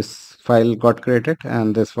 So this file got created,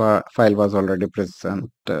 and this file was already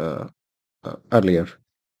present earlier.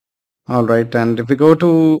 All right, and if we go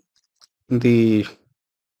to the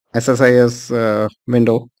SSIS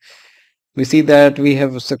window, we see that we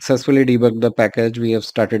have successfully debugged the package. We have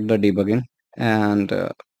started the debugging, and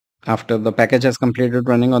after the package has completed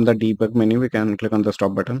running, on the debug menu we can click on the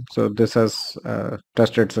stop button. So this has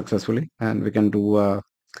tested successfully, and we can do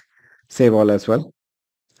save all as well.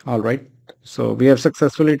 All right, so we have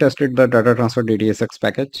successfully tested the data transfer DDSX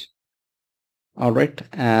package. All right,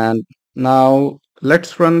 and now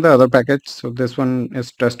let's run the other package. So this one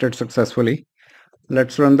is tested successfully.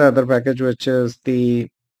 Let's run the other package, which is the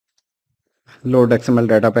load XML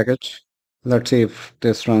data package. Let's see if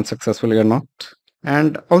this runs successfully or not.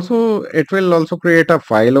 And also it will also create a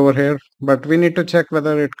file over here, but we need to check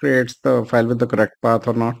whether it creates the file with the correct path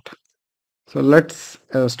or not. So let's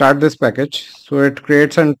start this package. So it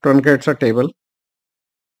creates and truncates a table,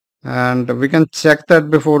 and we can check that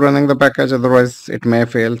before running the package, otherwise it may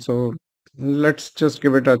fail. So let's just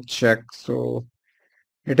give it a check. So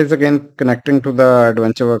it is again connecting to the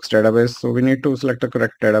AdventureWorks database. So we need to select a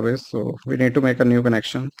correct database. So we need to make a new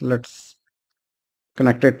connection. Let's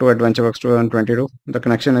connect it to AdventureWorks 2022. The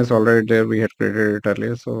connection is already there. We had created it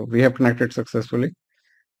earlier. So we have connected successfully.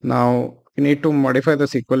 Now we need to modify the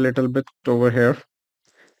SQL a little bit over here.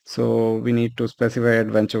 So we need to specify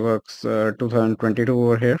AdventureWorks 2022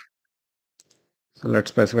 over here. So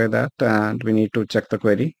let's specify that, and we need to check the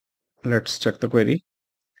query. Let's check the query.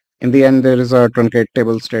 In the end, there is a truncate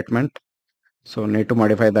table statement. So need to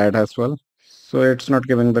modify that as well. So it's not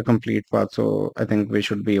giving the complete path. So I think we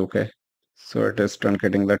should be okay. So it is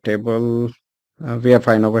truncating the table. We are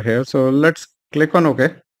fine over here. So let's click on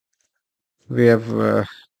OK. We have,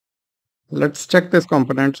 let's check this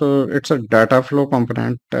component. So it's a data flow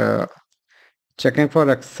component. Checking for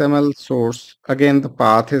XML source. Again, the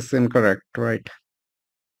path is incorrect, right?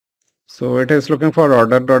 So it is looking for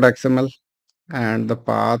order.xml, and the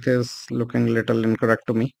path is looking little incorrect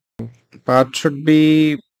to me. Path should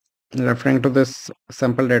be referring to this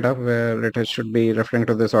sample data, where it should be referring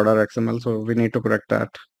to this order XML. So we need to correct that.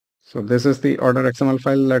 So this is the order XML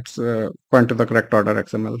file. Let's point to the correct order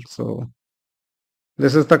XML. So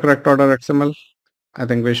this is the correct order XML. I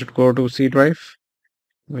think we should go to C drive.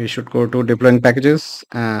 we should go to deploying packages,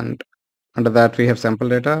 and under that we have sample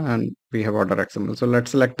data and we have order XML. So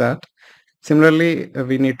let's select that. Similarly,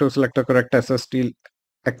 we need to select the correct XST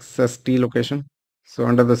location. So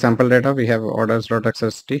under the sample data, we have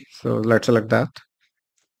orders.xst. So let's select that.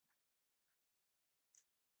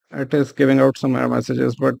 It is giving out some error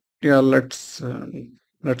messages, but yeah, let's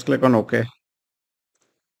click on OK.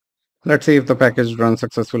 Let's see if the package runs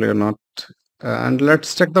successfully or not. And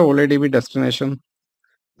let's check the OLEDB destination.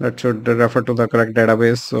 That should refer to the correct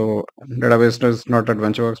database. So database is not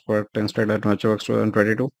AdventureWorks, but instead AdventureWorks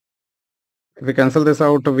 2022. If we cancel this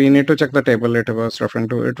out, we need to check the table it was referring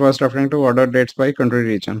to. It was referring to order dates by country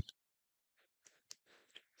region.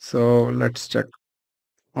 So let's check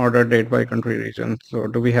order date by country region. So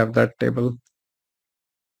do we have that table?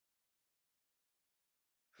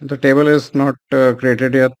 The table is not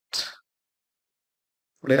created yet.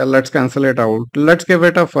 Yeah, let's cancel it out. Let's give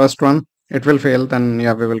it a first one. It will fail, then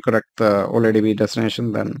yeah, we will correct the OLEDB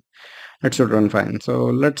destination, then it should run fine. So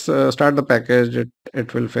let's start the package.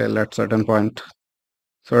 It will fail at certain point.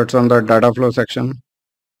 So it's on the data flow section.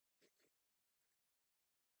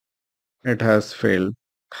 It has failed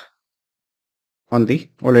on the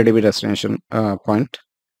OLEDB destination point.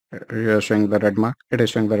 You are showing the red mark. It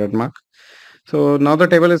is showing the red mark. So now the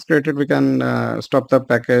table is created. We can stop the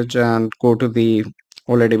package and go to the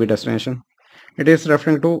OLEDB destination. It is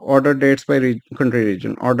referring to order dates by country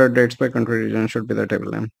region. Order dates by country region should be the table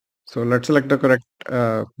name. So let's select the correct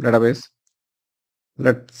database.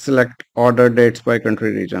 Let's select order dates by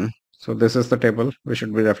country region. So this is the table we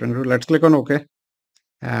should be referring to. Let's click on OK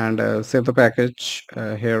and save the package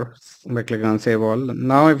here by clicking on save all.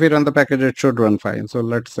 Now if we run the package, it should run fine. So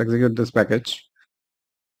let's execute this package.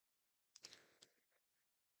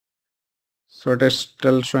 So it is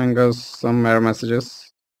still showing us some error messages.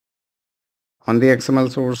 On the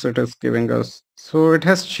XML source, it is giving us, so it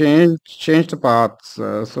has changed the paths.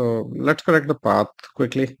 So let's correct the path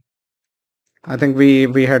quickly. I think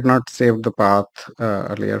we had not saved the path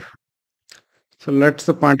earlier. So let's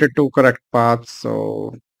point it to correct path.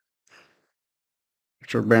 So it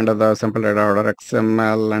should be under the sample data order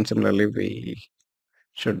XML, and similarly we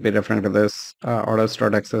should be referring to this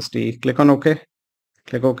orders.xst. Click on OK.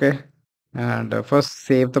 Click OK. And first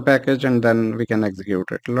save the package and then we can execute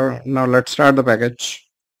it. Now let's start the package.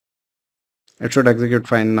 It should execute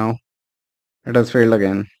fine now. It has failed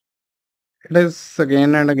again. It is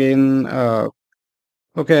again and again.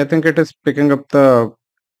 Okay, I think it is picking up the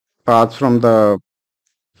path from the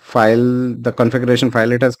file, the configuration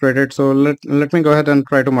file it has created. So let me go ahead and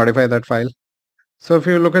try to modify that file. So if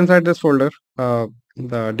you look inside this folder,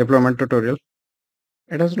 the deployment tutorial,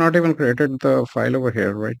 it has not even created the file over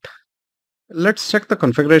here, right? Let's check the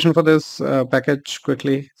configuration for this package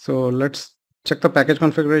quickly. So let's check the package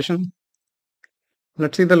configuration.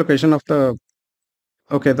 Let's see the location of the,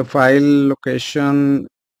 okay, the file location.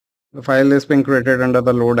 The file is being created under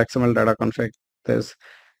the load XML data config.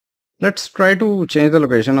 Let's try to change the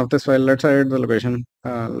location of this file. Let's edit the location.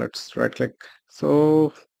 Let's right click.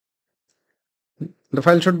 So the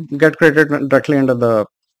file should get created directly under the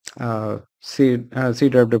C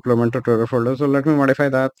drive deployment tutorial folder. So let me modify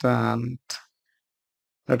that, and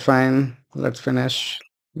that's fine. Let's finish.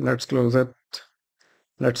 Let's close it.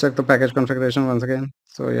 Let's check the package configuration once again.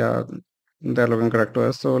 So yeah, they're looking correct to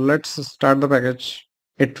us. So let's start the package.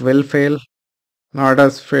 It will fail. Now it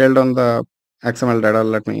has failed on the XML data.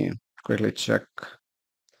 Let me quickly check.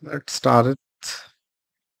 Let's start it.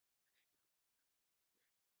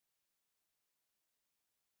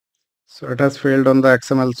 So it has failed on the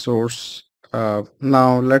XML source.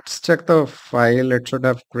 Now let's check the file. It should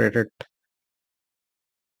have created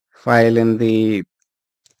file in the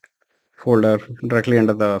folder directly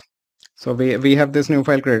under the, so we have this new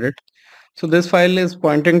file created. So this file is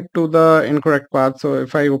pointing to the incorrect path. So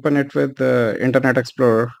if I open it with the Internet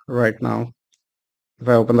Explorer right now, if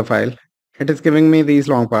I open the file, it is giving me these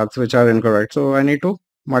long paths which are incorrect. So I need to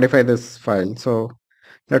modify this file. So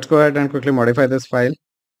let's go ahead and quickly modify this file.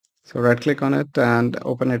 So right click on it and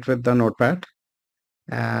open it with the notepad,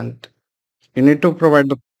 and you need to provide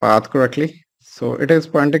the path correctly. So it is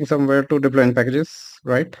pointing somewhere to deploying packages,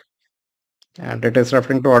 right? And it is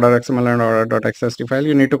referring to order XML and order.xst file.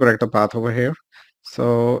 You need to correct the path over here.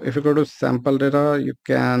 So if you go to sample data, you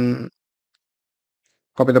can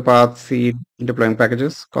copy the path, see deploying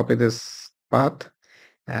packages, copy this path,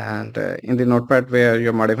 and in the notepad where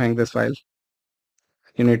you're modifying this file,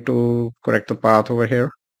 you need to correct the path over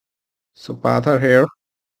here. So path are here,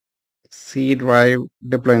 C drive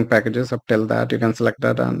deploying packages. Up till that, you can select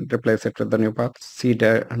that and replace it with the new path, C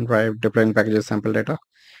drive deploying packages sample data.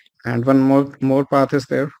 And one more path is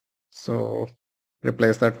there. So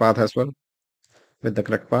replace that path as well with the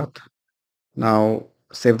correct path. Now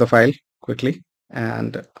save the file quickly,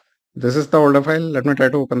 and this is the older file. Let me try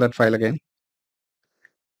to open that file again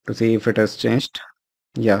to see if it has changed.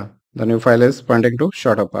 Yeah, the new file is pointing to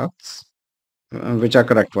shorter paths, which are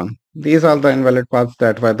correct one. These are the invalid paths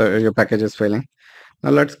that why your package is failing. Now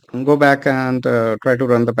let's go back and try to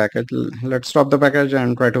run the package. Let's stop the package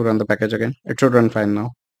and try to run the package again. It should run fine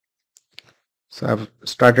now. So I've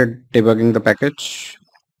started debugging the package.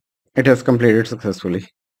 It has completed successfully.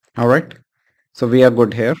 All right. So we are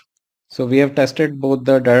good here. So we have tested both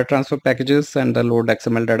the data transfer packages and the load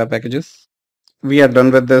XML data packages. We are done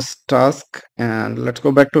with this task, and let's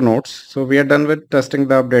go back to notes. So we are done with testing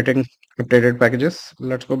the updated packages.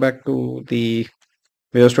 Let's go back to the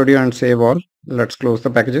Visual Studio and save all. Let's close the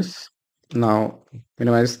packages. Now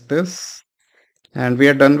minimize this, and we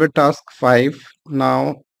are done with task 5.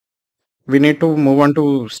 Now we need to move on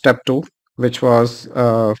to step 2, which was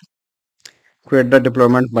create the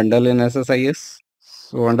deployment bundle in SSIS.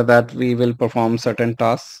 So under that we will perform certain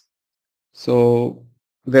tasks. So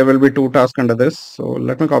there will be 2 tasks under this. So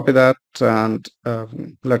let me copy that and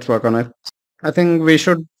let's work on it. I think we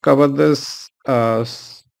should cover this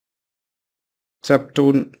step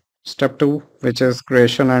 2, which is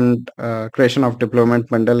creation of deployment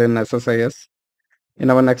bundle in SSIS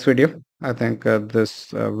in our next video. I think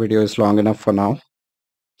this video is long enough for now.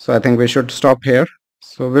 So I think we should stop here.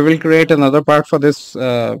 So we will create another part for this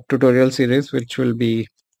tutorial series, which will be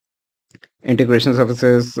integration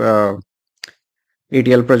services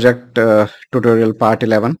ETL project tutorial part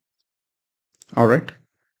 11. All right,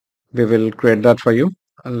 we will create that for you.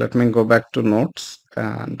 Let me go back to notes,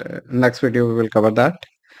 and next video we will cover that.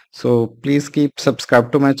 So please keep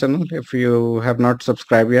subscribed to my channel. If you have not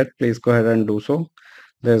subscribed yet, please go ahead and do so.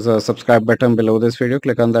 There's a subscribe button below this video.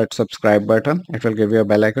 Click on that subscribe button. It will give you a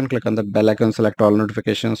bell icon. Click on that bell icon, select all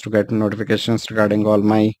notifications to get notifications regarding all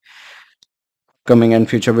my coming and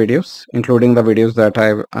future videos, including the videos that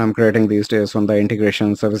I'm creating these days on the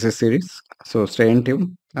integration services series. So stay in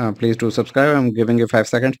tune. Please do subscribe. I'm giving you 5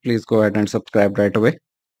 seconds. Please go ahead and subscribe right away.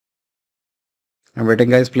 I'm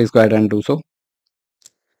waiting, guys. Please go ahead and do so.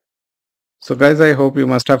 So guys, I hope you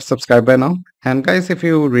must have subscribed by now. And guys, if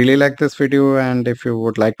you really like this video and if you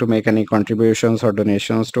would like to make any contributions or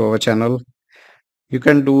donations to our channel, you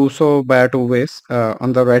can do so by 2 ways.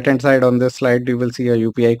 On the right hand side on this slide, you will see a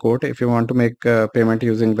UPI code. If you want to make payment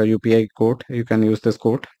using the UPI code, you can use this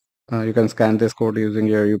code. You can scan this code using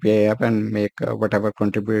your UPI app and make whatever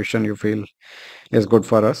contribution you feel is good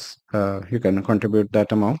for us. You can contribute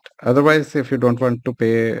that amount. Otherwise, if you don't want to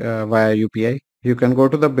pay via UPI, you can go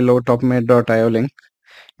to the below topmate.io link.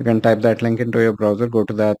 You can type that link into your browser. Go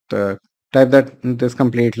to that, this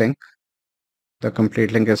complete link. The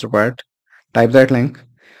complete link is required. Type that link,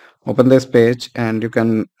 open this page, and you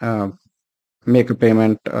can make a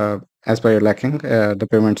payment as per your liking. The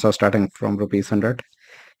payments are starting from ₹100,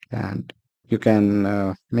 and you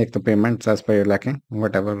can make the payments as per your liking.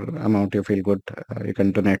 Whatever amount you feel good, you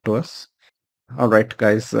can donate to us. All right,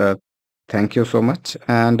 guys. Thank you so much,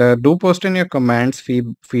 and do post in your comments,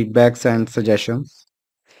 feedbacks, and suggestions.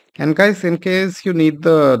 And guys, in case you need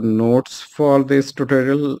the notes for this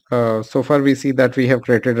tutorial, so far we see that we have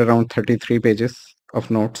created around 33 pages of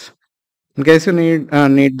notes. In case you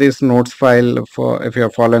need this notes file for if you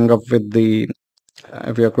are following up with the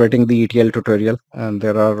if you are creating the ETL tutorial, and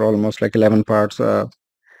there are almost like 11 parts.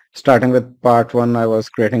 Starting with part 1, I was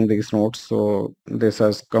creating these notes, so this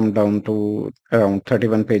has come down to around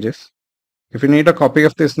 31 pages. If you need a copy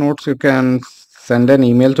of these notes, you can send an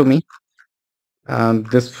email to me.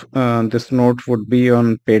 This note would be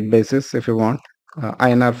on paid basis if you want.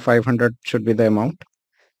 INR 500 should be the amount.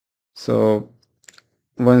 So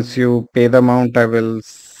once you pay the amount, I will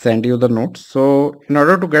send you the notes. So in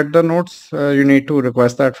order to get the notes, you need to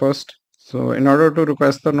request that first. So in order to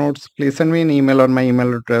request the notes, please send me an email on my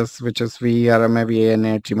email address, which is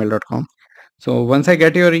vrmavan@gmail.com. So once I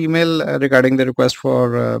get your email regarding the request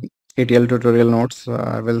for ETL tutorial notes,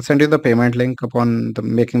 I will send you the payment link. Upon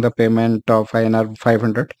making the payment of INR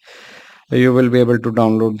 500, you will be able to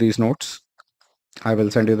download these notes. I will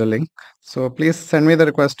send you the link. So please send me the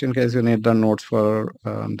request in case you need the notes for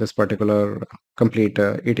this particular complete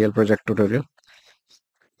ETL project tutorial.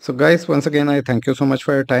 So guys, once again, I thank you so much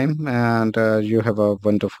for your time, and you have a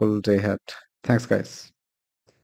wonderful day ahead. Thanks, guys.